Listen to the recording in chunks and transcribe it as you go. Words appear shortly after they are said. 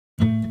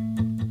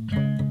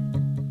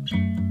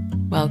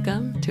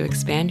Welcome to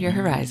Expand Your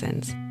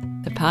Horizons,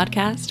 the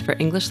podcast for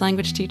English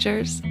language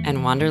teachers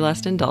and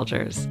Wanderlust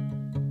indulgers.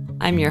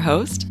 I'm your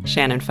host,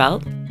 Shannon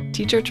Felt,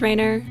 teacher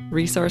trainer,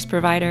 resource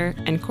provider,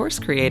 and course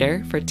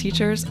creator for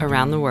teachers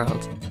around the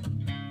world.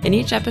 In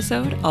each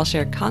episode, I'll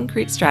share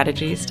concrete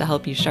strategies to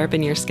help you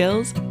sharpen your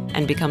skills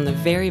and become the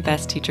very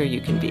best teacher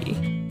you can be.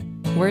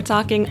 We're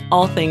talking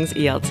all things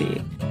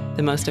ELT,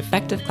 the most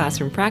effective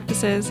classroom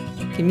practices,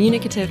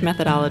 communicative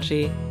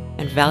methodology,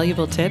 and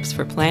valuable tips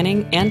for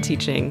planning and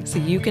teaching so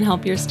you can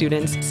help your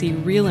students see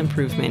real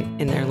improvement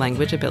in their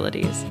language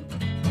abilities.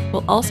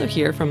 We'll also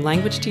hear from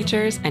language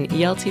teachers and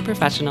ELT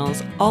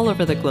professionals all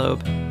over the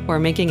globe who are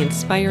making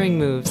inspiring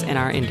moves in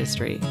our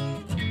industry.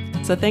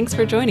 So thanks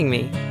for joining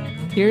me.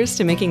 Here's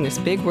to making this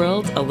big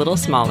world a little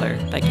smaller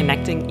by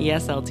connecting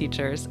ESL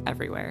teachers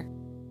everywhere.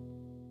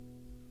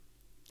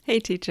 Hey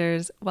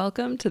teachers,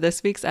 welcome to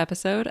this week's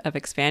episode of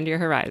Expand Your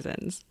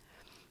Horizons.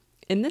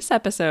 In this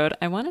episode,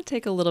 I want to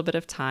take a little bit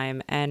of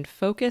time and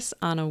focus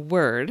on a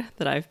word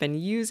that I've been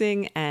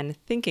using and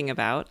thinking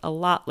about a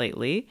lot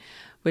lately,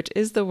 which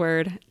is the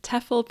word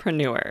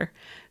TEFLpreneur.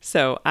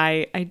 So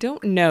I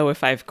don't know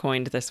if I've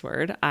coined this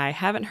word. I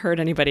haven't heard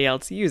anybody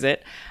else use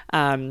it,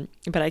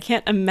 but I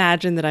can't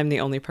imagine that I'm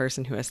the only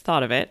person who has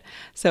thought of it.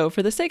 So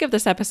for the sake of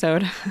this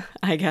episode,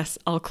 I guess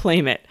I'll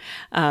claim it.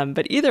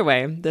 But either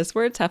way, this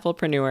word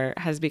TEFLpreneur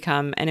has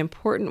become an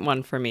important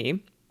one for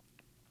me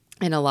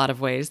in a lot of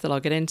ways that I'll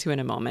get into in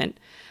a moment.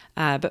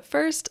 But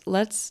first,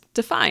 let's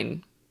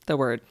define the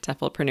word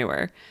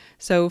TEFLpreneur.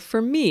 So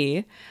for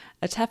me,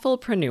 a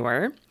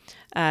TEFLpreneur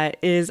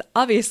is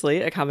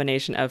obviously a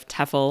combination of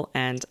TEFL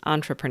and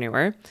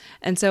entrepreneur.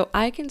 And so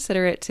I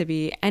consider it to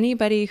be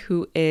anybody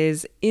who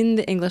is in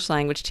the English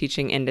language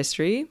teaching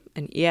industry,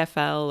 an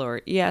EFL or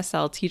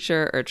ESL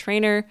teacher or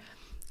trainer,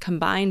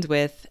 combined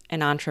with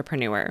an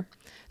entrepreneur.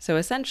 So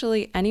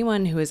essentially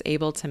anyone who is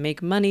able to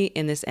make money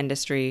in this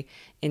industry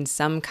in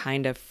some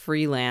kind of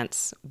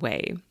freelance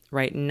way,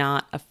 right?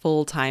 Not a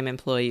full-time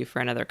employee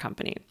for another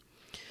company.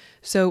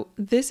 So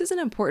this is an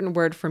important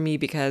word for me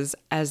because,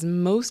 as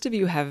most of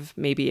you have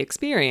maybe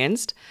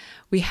experienced,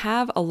 we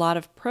have a lot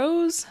of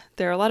pros.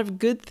 There are a lot of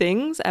good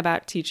things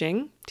about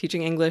teaching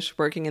English,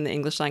 working in the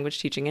English language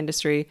teaching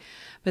industry,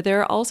 but there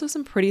are also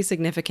some pretty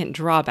significant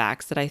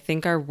drawbacks that I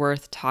think are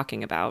worth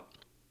talking about.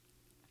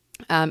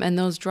 And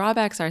those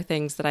drawbacks are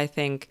things that I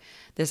think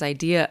this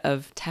idea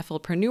of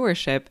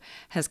TEFLpreneurship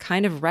has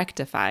kind of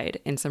rectified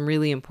in some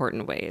really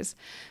important ways.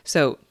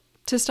 So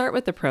to start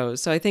with the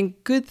pros, so I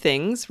think good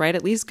things, right,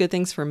 at least good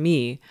things for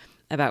me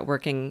about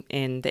working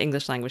in the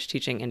English language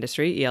teaching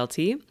industry,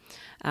 ELT.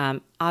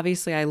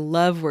 Obviously, I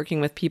love working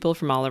with people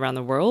from all around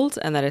the world,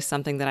 and that is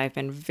something that I've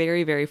been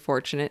very, very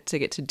fortunate to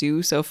get to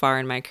do so far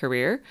in my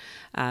career,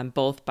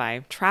 both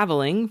by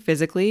traveling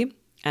physically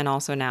and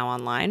also now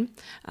online,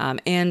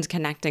 and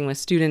connecting with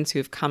students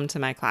who've come to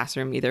my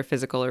classroom, either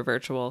physical or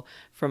virtual,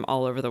 from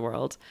all over the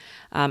world.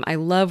 I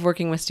love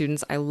working with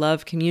students. I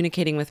love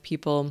communicating with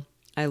people.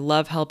 I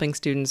love helping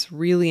students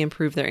really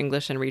improve their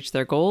English and reach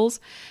their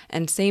goals.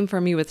 And same for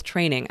me with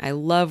training. I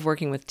love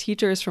working with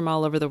teachers from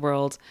all over the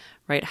world,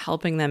 right?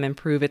 Helping them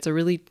improve. It's a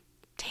really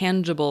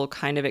tangible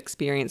kind of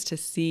experience to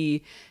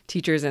see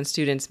teachers and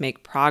students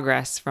make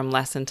progress from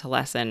lesson to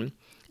lesson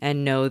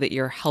and know that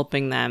you're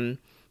helping them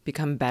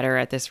become better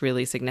at this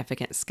really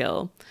significant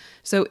skill.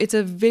 So it's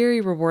a very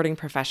rewarding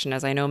profession,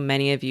 as I know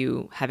many of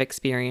you have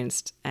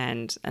experienced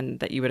and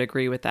that you would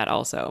agree with that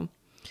also.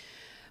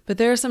 But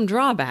there are some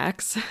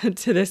drawbacks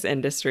to this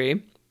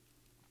industry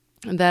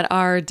that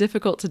are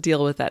difficult to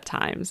deal with at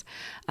times.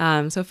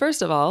 So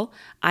first of all,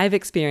 I've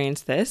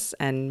experienced this,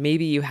 and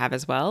maybe you have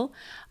as well.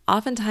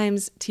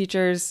 Oftentimes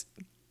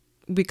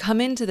we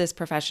come into this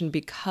profession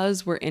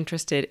because we're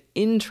interested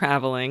in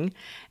traveling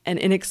and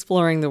in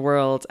exploring the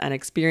world and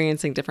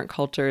experiencing different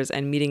cultures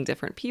and meeting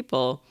different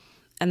people.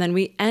 And then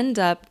we end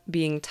up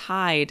being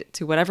tied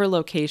to whatever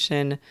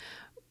location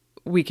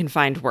we can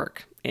find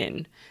work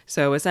in.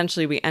 So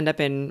essentially we end up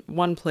in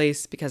one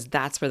place because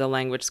that's where the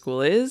language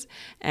school is.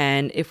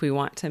 And if we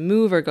want to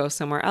move or go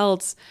somewhere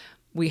else,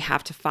 we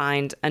have to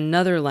find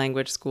another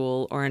language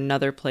school or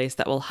another place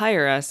that will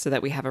hire us so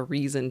that we have a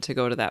reason to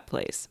go to that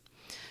place.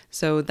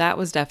 So that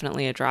was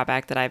definitely a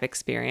drawback that I've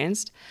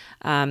experienced.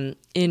 In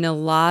a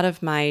lot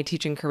of my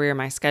teaching career,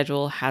 my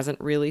schedule hasn't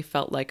really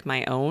felt like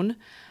my own.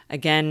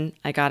 Again,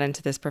 I got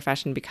into this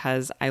profession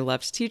because I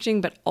loved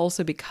teaching, but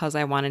also because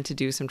I wanted to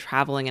do some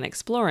traveling and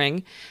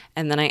exploring.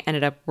 And then I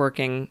ended up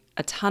working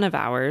a ton of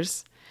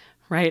hours,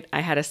 right?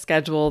 I had a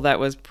schedule that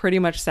was pretty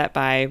much set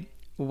by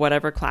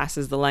whatever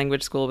classes the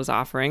language school was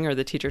offering or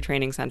the teacher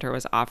training center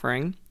was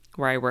offering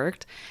where I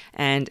worked.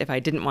 And if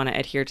I didn't want to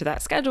adhere to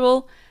that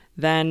schedule,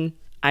 then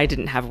I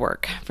didn't have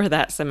work for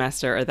that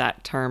semester or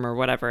that term or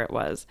whatever it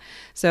was.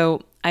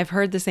 So I've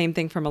heard the same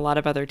thing from a lot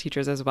of other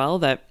teachers as well,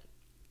 that,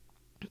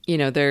 you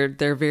know,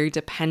 they're very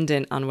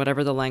dependent on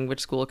whatever the language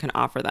school can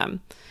offer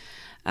them.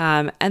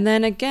 And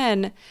then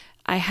again,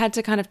 I had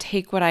to kind of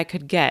take what I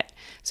could get.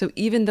 So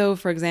even though,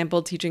 for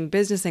example, teaching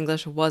business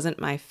English wasn't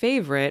my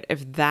favorite,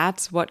 if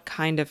that's what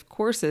kind of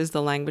courses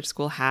the language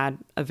school had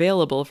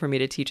available for me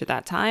to teach at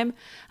that time,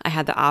 I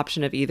had the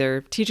option of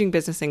either teaching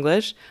business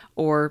English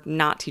or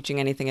not teaching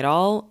anything at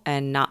all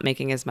and not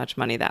making as much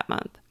money that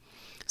month.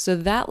 So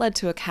that led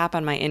to a cap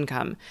on my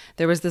income.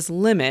 There was this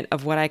limit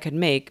of what I could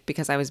make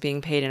because I was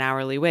being paid an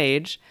hourly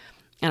wage,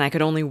 and I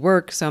could only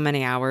work so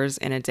many hours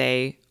in a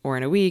day or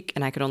in a week,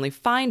 and I could only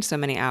find so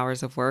many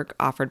hours of work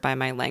offered by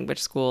my language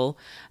school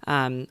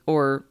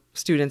or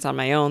students on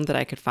my own that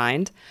I could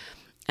find.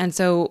 And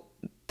so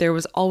there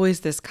was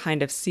always this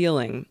kind of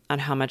ceiling on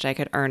how much I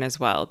could earn as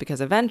well, because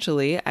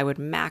eventually I would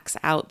max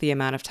out the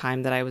amount of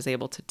time that I was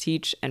able to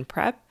teach and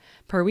prep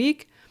per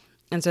week.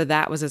 And so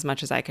that was as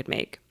much as I could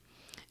make.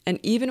 And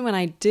even when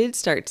I did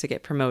start to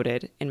get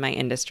promoted in my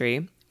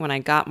industry, when I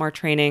got more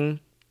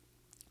training,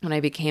 when I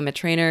became a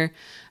trainer,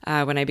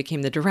 when I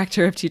became the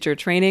director of teacher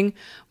training,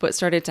 what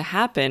started to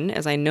happen,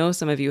 as I know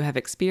some of you have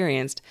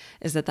experienced,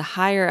 is that the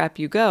higher up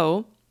you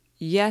go,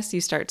 yes,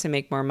 you start to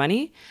make more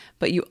money,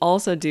 but you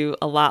also do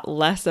a lot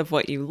less of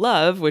what you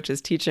love, which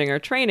is teaching or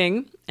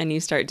training, and you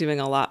start doing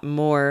a lot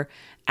more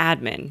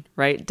admin,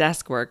 right?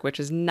 Desk work, which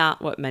is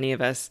not what many of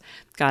us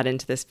got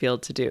into this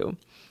field to do.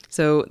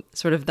 So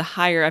sort of the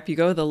higher up you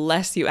go, the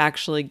less you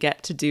actually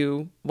get to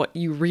do what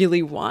you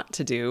really want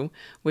to do,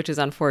 which is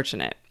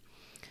unfortunate.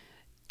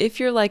 If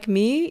you're like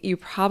me, you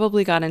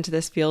probably got into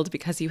this field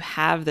because you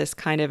have this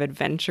kind of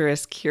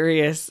adventurous,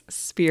 curious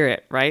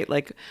spirit, right?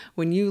 Like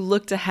when you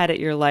looked ahead at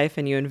your life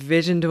and you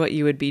envisioned what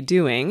you would be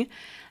doing,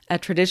 a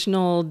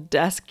traditional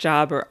desk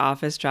job or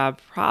office job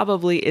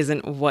probably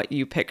isn't what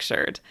you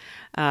pictured.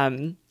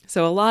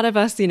 So a lot of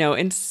us,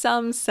 in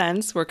some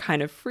sense, we're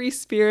kind of free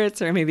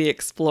spirits or maybe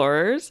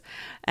explorers.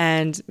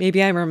 And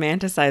maybe I'm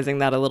romanticizing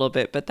that a little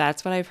bit, but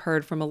that's what I've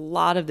heard from a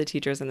lot of the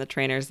teachers and the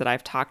trainers that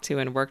I've talked to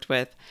and worked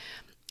with,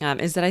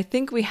 is that I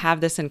think we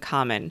have this in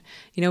common.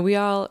 We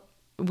all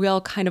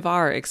kind of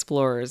are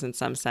explorers in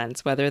some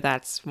sense, whether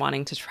that's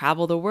wanting to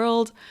travel the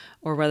world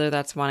or whether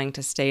that's wanting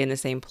to stay in the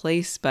same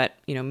place, but,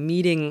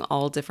 meeting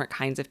all different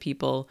kinds of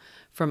people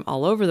from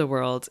all over the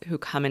world who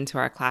come into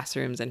our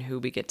classrooms and who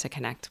we get to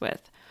connect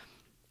with.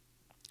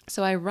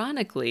 So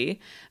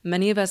ironically,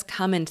 many of us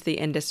come into the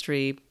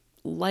industry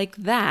like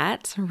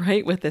that,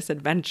 right, with this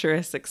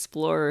adventurous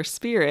explorer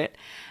spirit,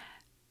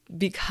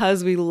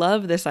 because we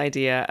love this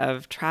idea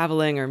of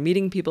traveling or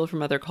meeting people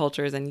from other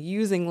cultures and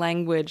using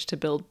language to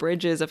build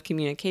bridges of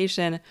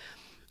communication.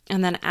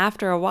 And then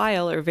after a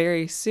while or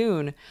very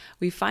soon,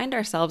 we find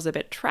ourselves a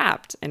bit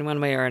trapped in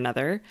one way or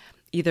another,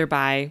 either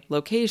by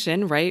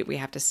location, right? We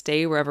have to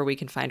stay wherever we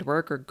can find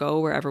work or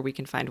go wherever we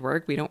can find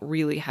work. We don't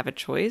really have a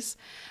choice.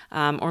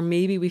 Or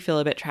maybe we feel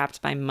a bit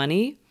trapped by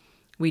money.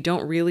 We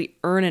don't really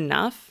earn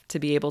enough to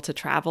be able to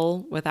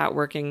travel without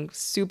working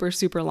super,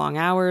 super long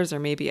hours or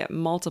maybe at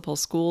multiple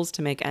schools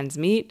to make ends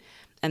meet.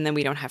 And then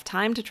we don't have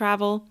time to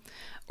travel.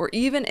 Or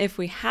even if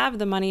we have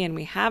the money and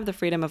we have the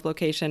freedom of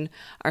location,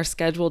 our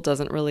schedule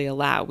doesn't really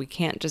allow. We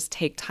can't just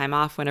take time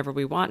off whenever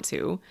we want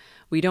to.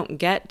 We don't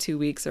get 2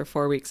 weeks or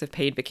 4 weeks of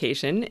paid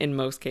vacation in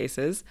most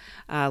cases,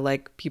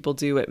 like people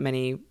do at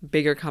many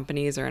bigger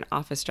companies or in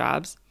office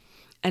jobs.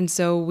 And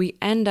so we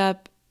end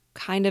up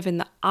kind of in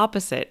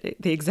the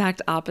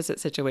exact opposite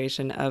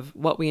situation of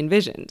what we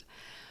envisioned.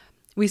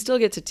 We still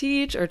get to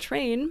teach or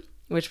train,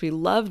 which we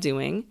love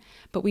doing,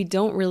 but we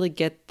don't really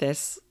get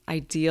this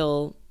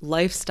ideal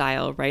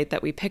lifestyle, right,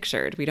 that we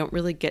pictured. We don't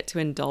really get to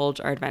indulge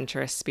our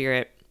adventurous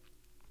spirit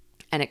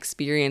and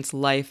experience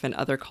life in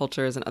other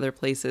cultures and other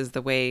places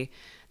the way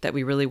that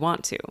we really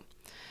want to.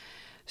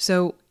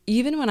 So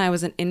even when I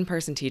was an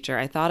in-person teacher,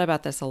 I thought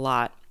about this a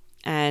lot.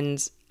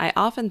 And I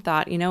often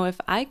thought,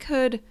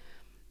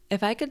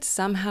 if I could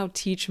somehow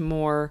teach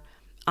more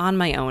on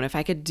my own, if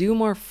I could do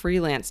more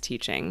freelance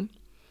teaching,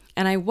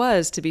 and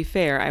to be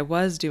fair, I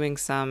was doing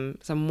some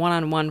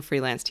one-on-one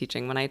freelance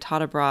teaching. When I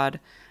taught abroad,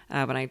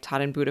 when I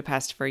taught in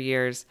Budapest for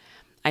years,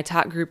 I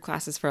taught group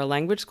classes for a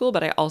language school,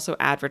 but I also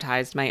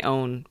advertised my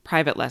own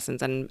private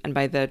lessons. And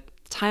by the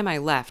time I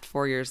left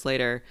 4 years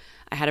later,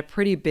 I had a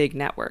pretty big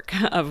network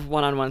of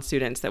one-on-one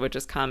students that would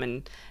just come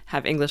and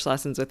have English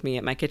lessons with me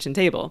at my kitchen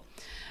table.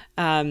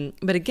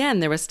 But again,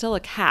 there was still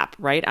a cap,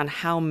 right, on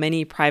how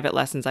many private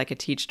lessons I could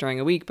teach during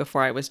a week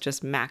before I was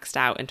just maxed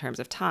out in terms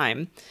of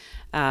time.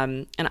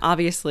 And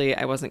obviously,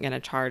 I wasn't going to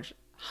charge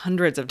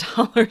hundreds of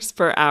dollars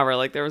per hour.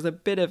 Like there was a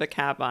bit of a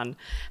cap on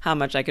how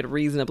much I could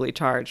reasonably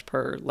charge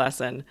per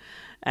lesson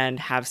and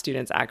have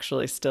students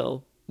actually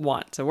still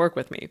want to work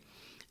with me.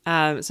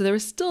 So there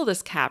was still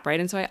this cap, right?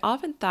 And so I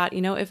often thought,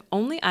 if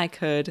only I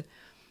could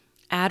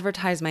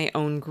advertise my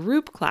own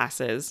group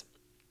classes,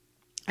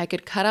 I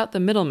could cut out the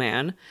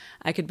middleman.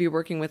 I could be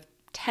working with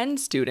 10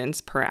 students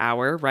per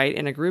hour, right,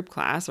 in a group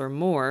class or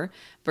more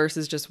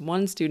versus just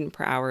 1 student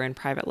per hour in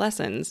private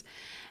lessons.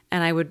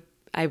 And I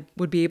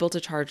would be able to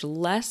charge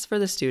less for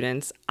the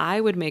students.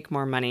 I would make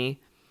more money,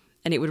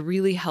 and it would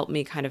really help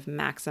me kind of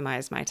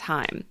maximize my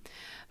time.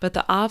 But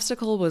the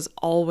obstacle was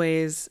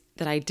always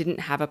that I didn't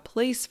have a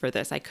place for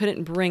this. I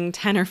couldn't bring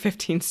 10 or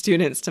 15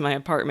 students to my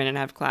apartment and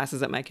have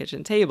classes at my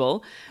kitchen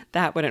table.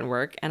 That wouldn't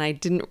work. And I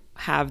didn't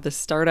have the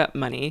startup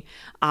money,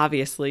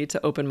 obviously,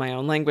 to open my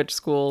own language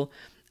school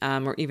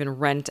or even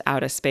rent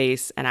out a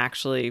space and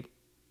actually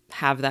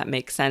have that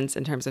make sense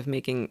in terms of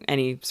making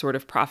any sort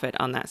of profit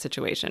on that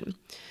situation.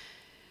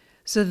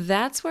 So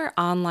that's where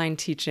online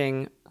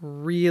teaching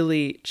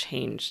really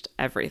changed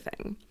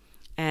everything.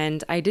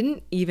 And I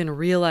didn't even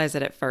realize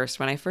it at first.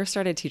 When I first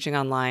started teaching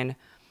online,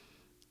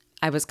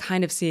 I was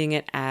kind of seeing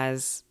it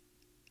as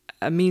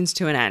a means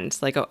to an end,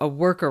 like a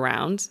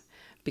workaround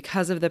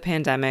because of the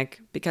pandemic,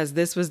 because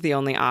this was the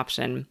only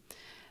option.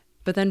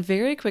 But then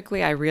very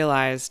quickly, I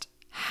realized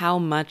how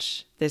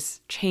much this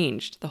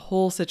changed the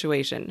whole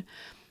situation.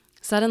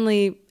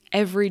 Suddenly,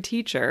 every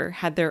teacher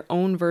had their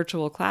own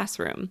virtual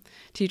classroom.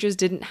 Teachers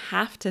didn't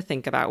have to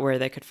think about where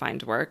they could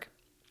find work,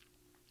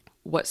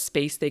 what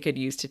space they could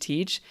use to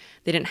teach.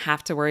 They didn't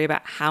have to worry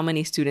about how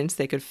many students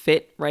they could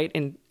fit right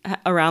in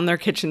around their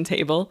kitchen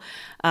table.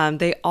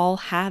 They all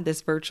had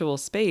this virtual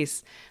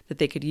space that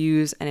they could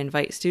use and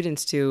invite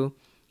students to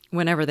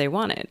whenever they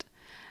wanted.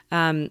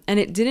 And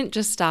it didn't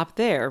just stop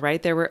there,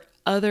 right? There were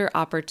other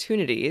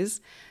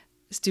opportunities.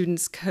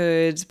 Students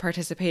could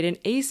participate in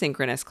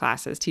asynchronous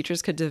classes.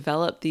 Teachers could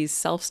develop these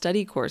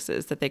self-study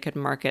courses that they could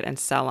market and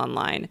sell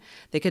online.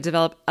 They could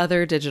develop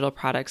other digital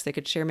products. They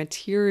could share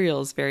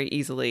materials very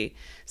easily.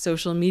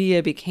 Social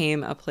media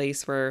became a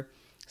place where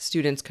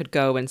students could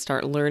go and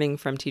start learning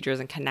from teachers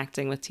and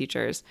connecting with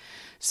teachers.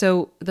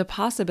 So the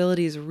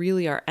possibilities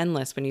really are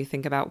endless when you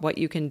think about what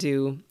you can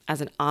do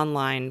as an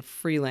online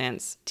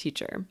freelance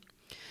teacher.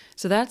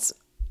 So that's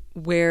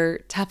where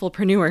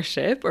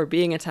TEFLpreneurship, or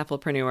being a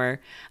TEFLpreneur,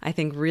 I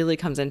think really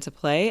comes into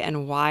play,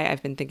 and why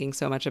I've been thinking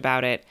so much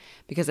about it,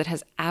 because it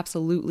has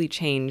absolutely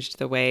changed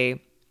the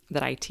way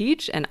that I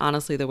teach and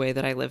honestly the way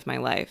that I live my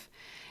life.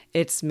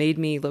 It's made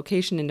me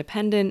location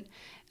independent.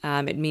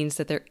 It means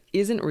that there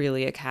isn't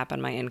really a cap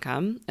on my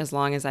income as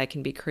long as I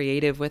can be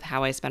creative with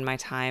how I spend my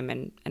time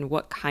and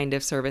what kind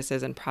of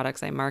services and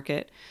products I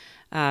market.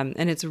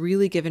 And it's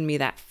really given me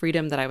that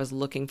freedom that I was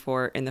looking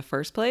for in the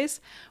first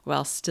place,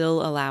 while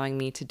still allowing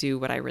me to do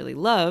what I really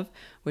love,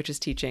 which is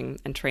teaching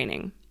and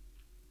training.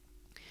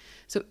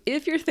 So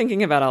if you're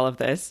thinking about all of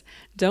this,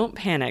 don't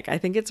panic. I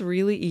think it's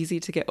really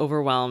easy to get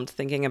overwhelmed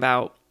thinking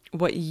about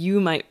what you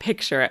might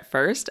picture at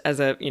first as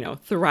a,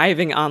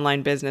 thriving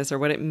online business, or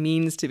what it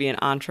means to be an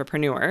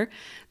entrepreneur,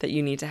 that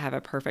you need to have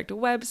a perfect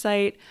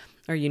website,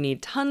 or you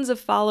need tons of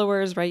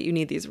followers, right? You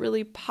need these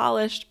really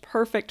polished,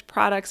 perfect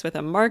products with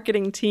a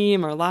marketing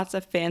team or lots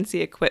of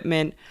fancy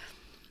equipment.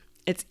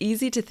 It's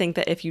easy to think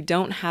that if you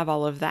don't have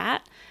all of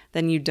that,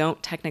 then you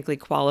don't technically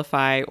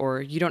qualify,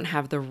 or you don't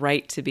have the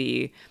right to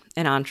be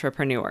an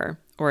entrepreneur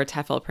or a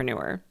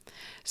TEFLpreneur.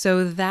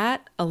 So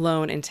that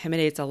alone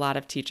intimidates a lot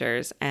of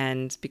teachers,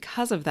 and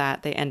because of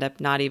that, they end up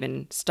not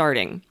even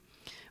starting.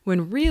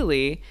 When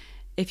really,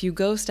 if you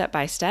go step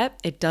by step,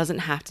 it doesn't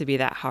have to be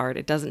that hard.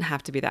 It doesn't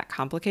have to be that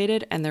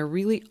complicated, and there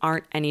really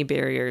aren't any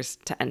barriers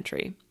to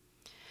entry.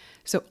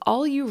 So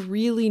all you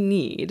really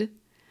need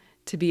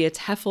to be a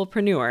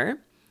TEFLpreneur,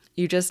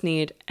 you just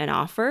need an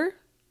offer,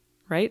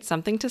 right?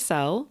 Something to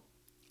sell,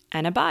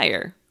 and a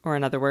buyer, or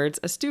in other words,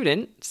 a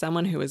student,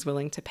 someone who is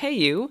willing to pay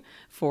you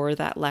for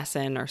that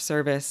lesson or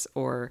service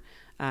or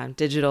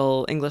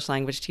digital English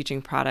language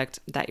teaching product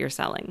that you're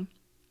selling.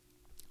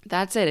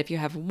 That's it. If you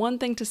have one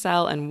thing to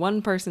sell and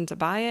one person to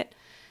buy it,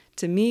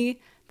 to me,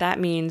 that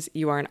means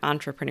you are an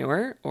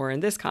entrepreneur, or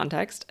in this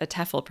context, a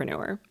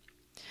TEFLpreneur.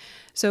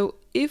 So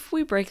if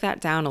we break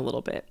that down a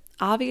little bit,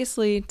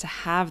 obviously to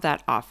have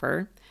that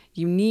offer,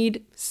 you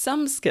need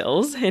some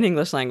skills in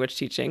English language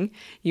teaching.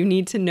 You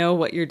need to know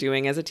what you're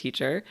doing as a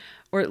teacher,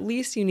 or at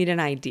least you need an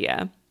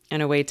idea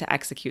and a way to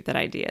execute that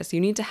idea. So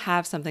you need to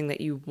have something that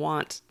you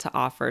want to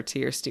offer to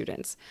your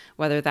students,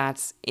 whether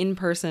that's not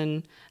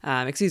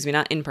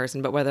in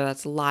person, but whether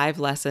that's live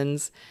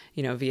lessons,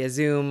 via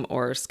Zoom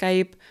or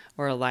Skype,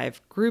 or a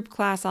live group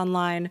class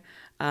online,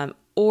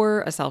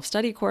 or a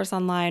self-study course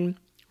online,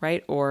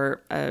 right?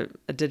 Or a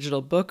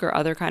digital book or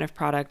other kind of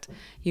product.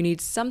 You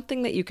need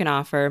something that you can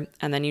offer,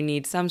 and then you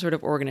need some sort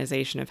of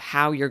organization of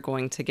how you're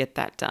going to get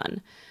that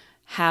done.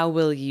 How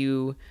will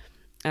you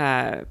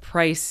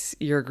price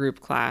your group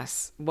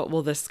class? What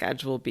will the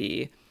schedule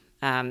be?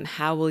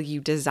 How will you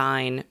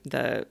design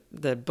the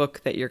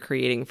book that you're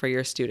creating for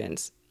your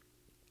students?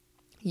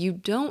 You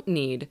don't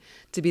need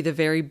to be the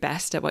very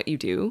best at what you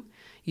do.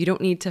 You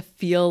don't need to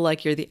feel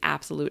like you're the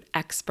absolute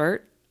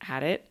expert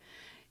at it.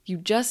 You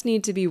just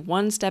need to be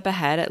one step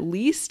ahead, at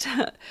least,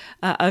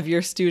 of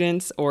your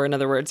students, or in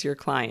other words, your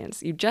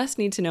clients. You just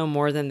need to know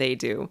more than they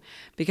do,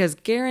 because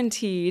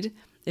guaranteed,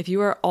 if you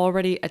are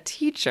already a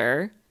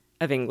teacher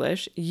of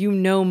English, you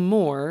know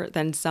more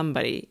than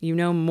somebody. You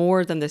know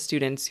more than the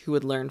students who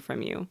would learn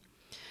from you.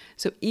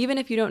 So even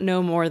if you don't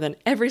know more than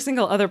every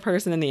single other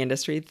person in the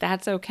industry,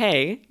 that's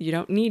okay. You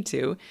don't need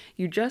to.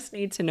 You just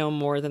need to know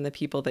more than the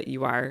people that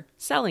you are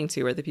selling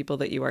to, or the people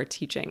that you are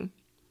teaching.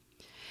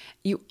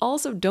 You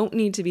also don't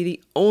need to be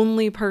the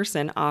only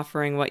person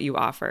offering what you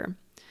offer.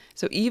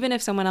 So even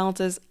if someone else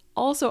is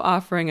also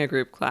offering a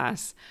group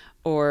class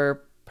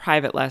or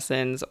private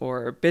lessons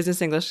or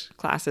business English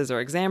classes or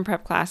exam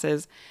prep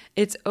classes,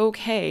 it's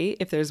okay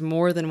if there's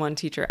more than one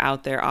teacher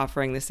out there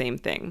offering the same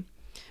thing.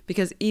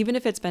 Because even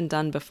if it's been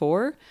done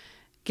before,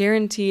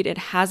 guaranteed it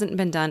hasn't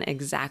been done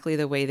exactly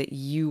the way that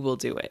you will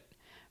do it,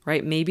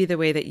 right? Maybe the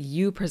way that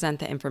you present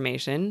the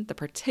information, the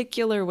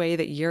particular way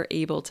that you're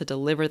able to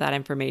deliver that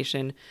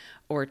information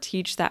or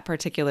teach that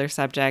particular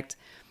subject,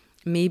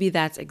 maybe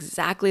that's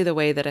exactly the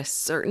way that a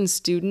certain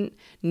student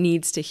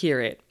needs to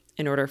hear it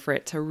in order for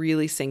it to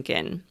really sink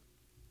in.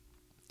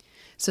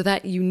 So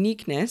that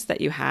uniqueness that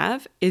you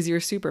have is your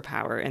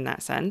superpower in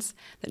that sense,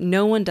 that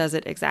no one does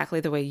it exactly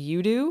the way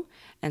you do,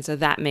 and so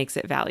that makes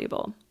it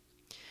valuable.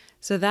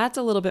 So that's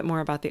a little bit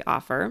more about the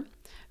offer.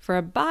 For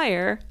a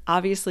buyer,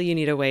 obviously you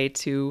need a way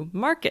to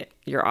market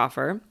your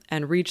offer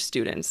and reach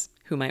students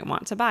who might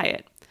want to buy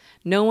it.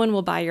 No one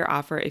will buy your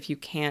offer if you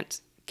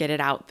can't get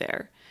it out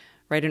there,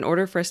 right? In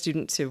order for a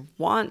student to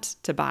want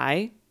to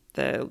buy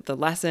the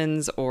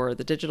lessons or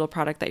the digital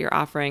product that you're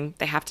offering,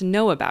 they have to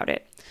know about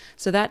it.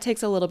 So that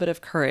takes a little bit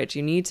of courage.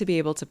 You need to be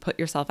able to put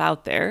yourself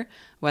out there,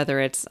 whether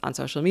it's on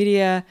social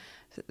media,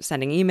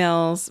 sending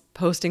emails,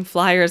 posting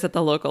flyers at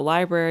the local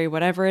library,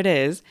 whatever it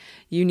is.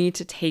 You need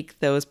to take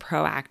those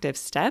proactive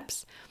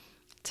steps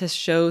to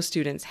show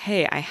students,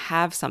 hey, I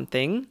have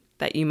something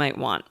that you might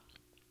want.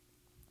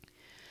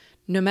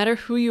 No matter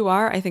who you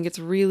are, I think it's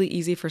really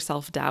easy for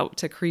self-doubt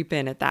to creep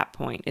in at that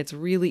point. It's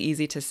really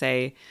easy to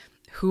say,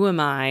 who am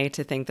I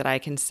to think that I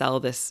can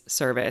sell this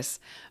service?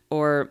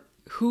 Or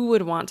who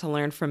would want to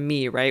learn from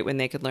me, right, when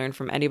they could learn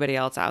from anybody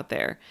else out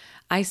there?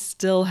 I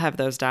still have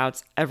those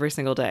doubts every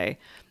single day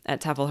at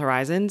TEFL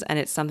Horizons, and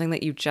it's something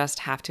that you just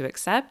have to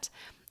accept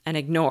and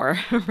ignore,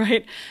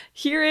 right?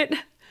 Hear it,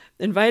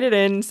 invite it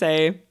in,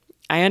 say,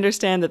 I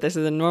understand that this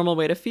is a normal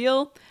way to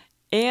feel,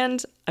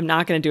 and I'm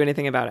not going to do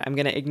anything about it. I'm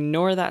going to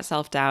ignore that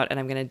self-doubt, and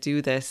I'm going to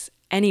do this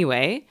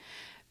anyway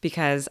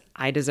because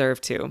I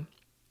deserve to.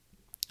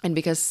 And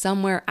because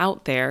somewhere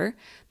out there,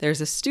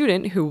 there's a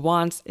student who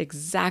wants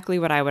exactly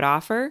what I would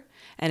offer,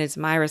 and it's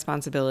my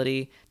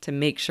responsibility to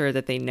make sure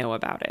that they know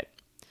about it.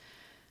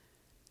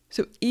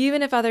 So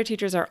even if other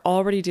teachers are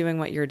already doing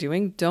what you're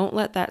doing, don't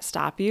let that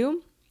stop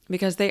you,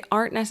 because they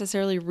aren't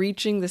necessarily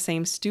reaching the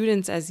same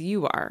students as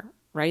you are,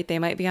 right? They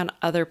might be on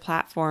other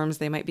platforms.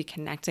 They might be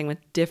connecting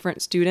with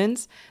different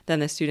students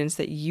than the students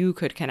that you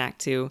could connect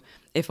to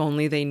if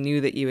only they knew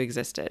that you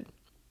existed.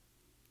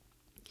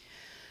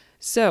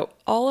 So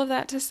all of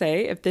that to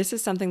say, if this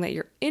is something that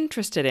you're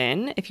interested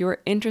in, if you're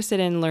interested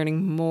in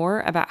learning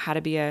more about how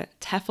to be a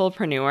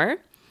TEFLpreneur,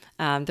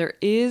 there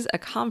is a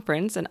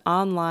conference, an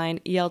online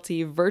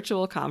ELT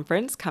virtual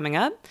conference coming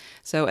up.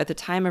 So at the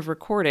time of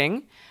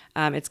recording,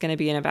 it's going to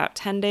be in about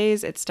 10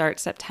 days. It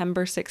starts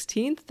September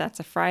 16th. That's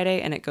a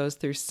Friday, and it goes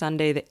through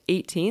Sunday the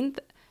 18th,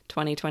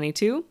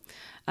 2022.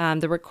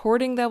 The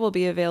recording, though, will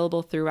be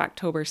available through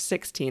October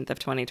 16th of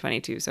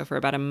 2022, so for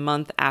about a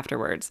month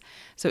afterwards.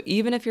 So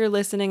even if you're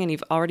listening and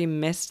you've already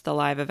missed the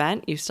live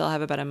event, you still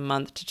have about a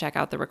month to check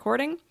out the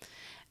recording.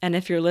 And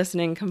if you're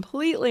listening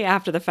completely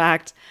after the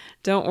fact,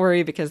 don't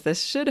worry, because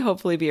this should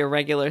hopefully be a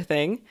regular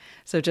thing.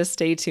 So just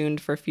stay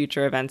tuned for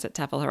future events at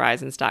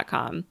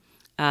TEFLHorizons.com.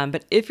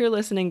 But if you're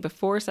listening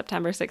before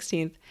September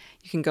 16th,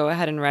 you can go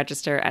ahead and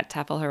register at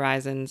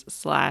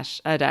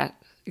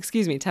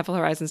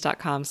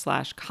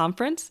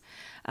TEFLHorizons.com/conference.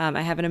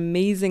 I have an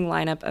amazing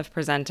lineup of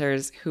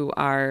presenters who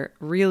are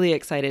really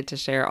excited to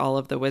share all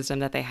of the wisdom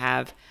that they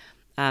have.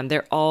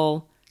 They're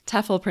all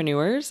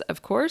TEFLpreneurs,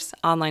 of course,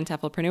 online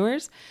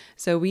TEFLpreneurs.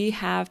 So we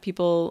have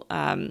people,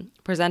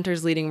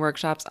 presenters leading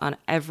workshops on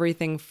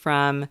everything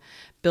from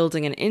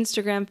building an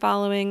Instagram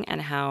following,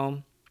 and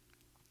how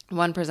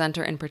one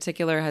presenter in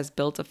particular has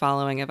built a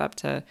following of up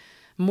to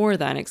more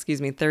than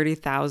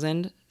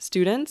 30,000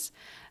 students.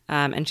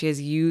 And she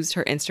has used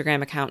her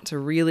Instagram account to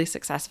really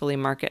successfully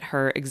market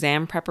her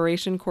exam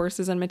preparation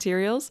courses and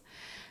materials.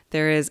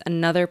 There is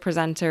another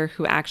presenter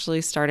who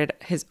actually started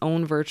his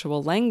own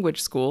virtual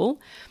language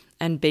school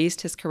and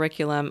based his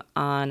curriculum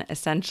on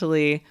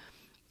essentially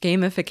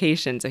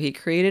gamification. So he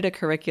created a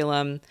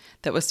curriculum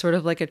that was sort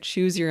of like a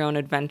choose your own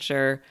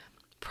adventure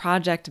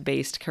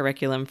project-based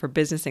curriculum for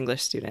business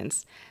English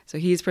students. So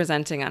he's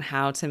presenting on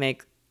how to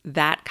make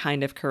that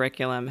kind of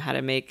curriculum, how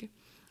to make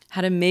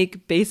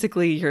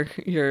basically your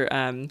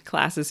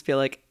classes feel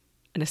like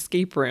an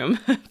escape room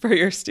for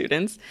your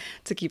students,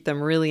 to keep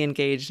them really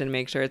engaged and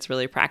make sure it's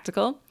really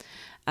practical.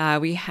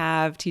 We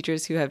have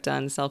teachers who have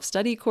done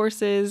self-study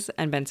courses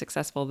and been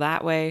successful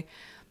that way,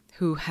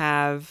 who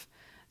have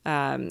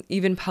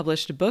even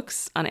published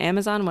books on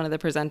Amazon. One of the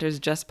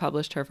presenters just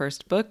published her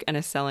first book and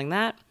is selling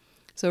that.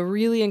 So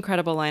really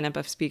incredible lineup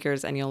of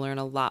speakers, and you'll learn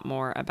a lot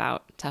more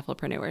about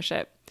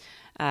TEFLpreneurship.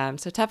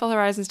 So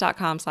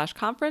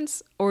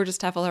TEFLHorizons.com/conference, or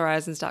just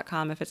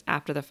TEFLHorizons.com if it's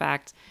after the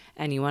fact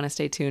and you want to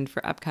stay tuned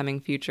for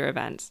upcoming future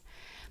events.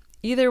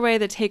 Either way,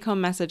 the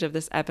take-home message of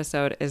this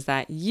episode is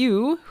that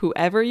you,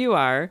 whoever you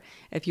are,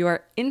 if you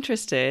are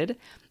interested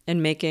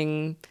in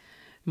making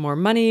more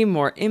money,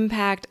 more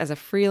impact as a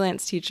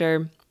freelance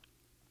teacher,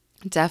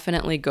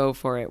 definitely go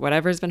for it.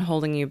 Whatever's been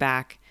holding you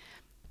back,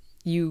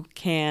 you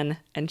can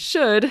and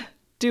should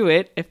do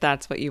it if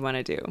that's what you want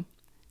to do.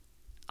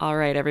 All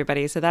right,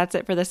 everybody. So that's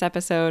it for this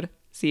episode.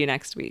 See you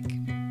next week.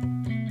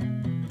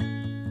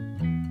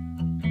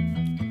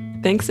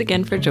 Thanks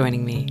again for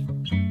joining me.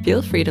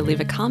 Feel free to leave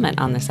a comment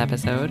on this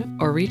episode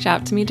or reach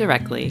out to me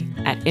directly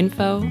at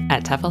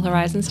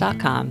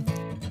info@teflhorizons.com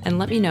and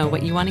let me know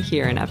what you want to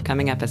hear in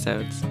upcoming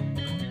episodes.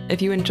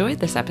 If you enjoyed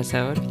this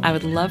episode, I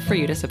would love for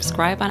you to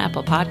subscribe on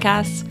Apple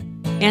Podcasts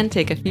and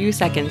take a few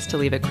seconds to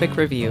leave a quick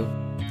review.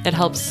 It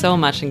helps so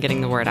much in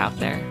getting the word out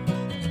there.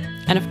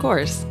 And of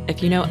course,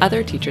 if you know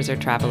other teachers or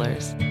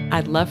travelers,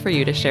 I'd love for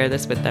you to share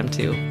this with them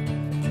too.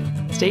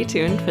 Stay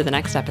tuned for the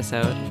next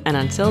episode, and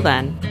until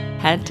then,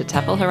 head to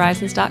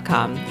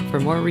teflhorizons.com for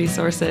more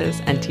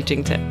resources and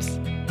teaching tips.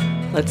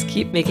 Let's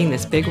keep making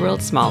this big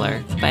world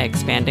smaller by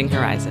expanding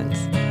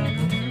horizons.